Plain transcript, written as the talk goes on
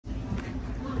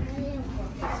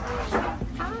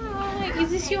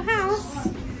this your house?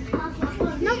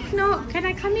 Knock, knock. Can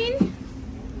I come in?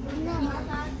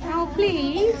 Oh,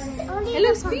 please. It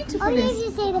looks beautiful. Only if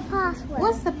you say the password.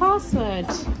 What's the password?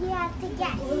 You have to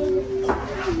guess.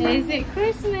 Is it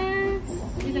Christmas?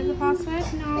 Is it the password?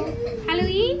 No.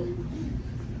 Halloween?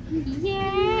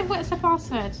 Yeah. What's the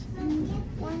password?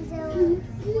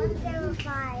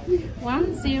 105.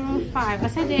 105. I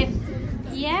said it.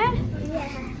 Yeah?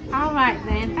 Yeah. All right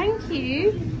then. Thank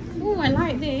you. Oh, I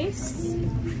like this.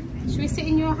 Should we sit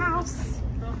in your house?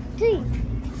 3.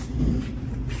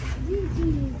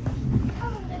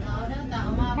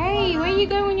 Hey, where you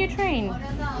going on your train?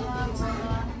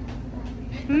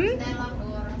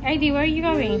 Aidan, where are you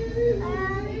going?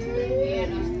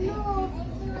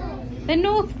 The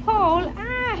North Pole?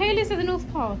 Ah, who lives at the North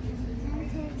Pole?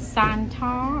 Santa.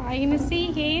 Are you going to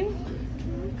see him?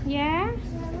 Yeah?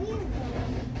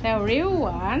 The real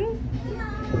one?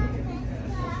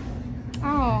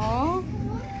 Oh.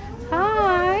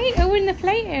 Hi. Oh, we're in the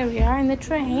play area in the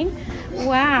train.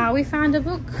 Wow, we found a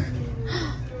book.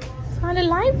 Found a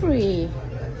library.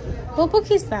 What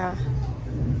book is that?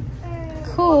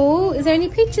 Cool. Is there any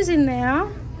pictures in there?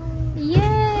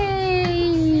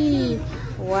 Yay!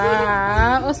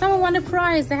 Wow. Or someone won a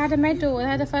prize. They had a medal. They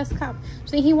had a first cup. Do you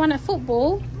think he won at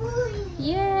football?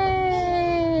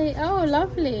 Yay! Oh,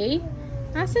 lovely.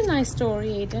 That's a nice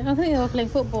story, Aidan. I think they were playing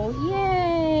football.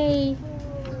 Yay!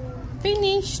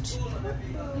 Finished.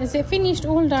 Is it finished?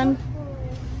 All done.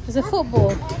 There's a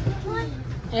football.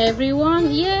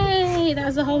 Everyone, yay!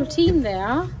 That's the whole team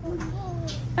there.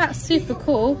 That's super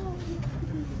cool.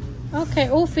 Okay,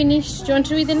 all finished. Do you want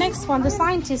to read the next one? The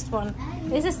scientist one.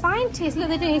 There's a scientist. Look,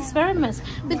 they're doing experiments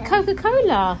with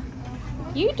Coca-Cola.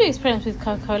 You do experiments with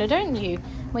Coca-Cola, don't you?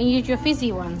 When you use your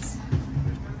fizzy ones.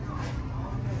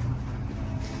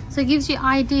 So it gives you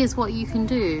ideas what you can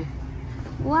do.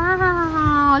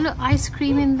 Wow! Look, ice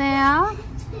cream in there.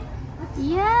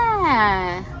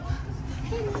 Yeah.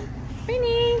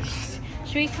 Finished.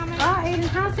 Should we come in? Oh, Aidan,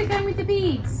 how's it going with the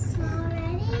beads?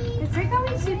 Already? Is it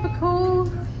going super cool?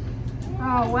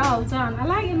 Oh, well done. I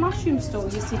like your mushroom stall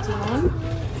you're sitting on.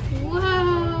 Whoa.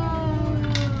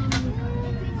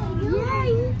 Yeah,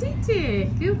 you did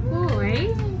it. Good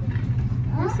boy.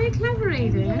 You're so clever,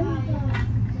 Aidan.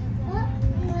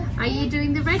 Are you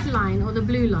doing the red line or the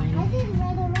blue line? I did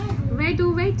red already. Red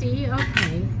already?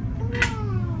 Okay.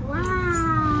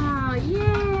 Wow.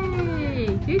 Yay.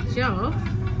 Good job.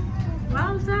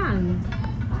 Well done.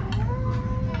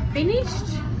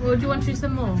 Finished? Or do you want to do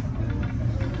some more?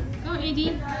 Go,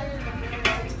 Aidan.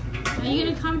 Are you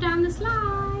going to come down the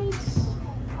slide?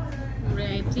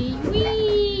 Ready?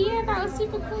 Whee! Yeah, that was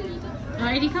super cool.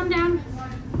 Alright, Aidan, come down.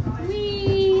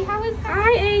 Whee! How was that?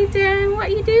 Hi, Aidan. What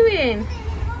are you doing?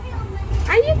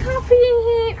 Are you copying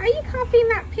him? Are you copying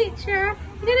that picture?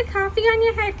 You got a coffee on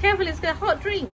your head. Careful, it's got a hot drink.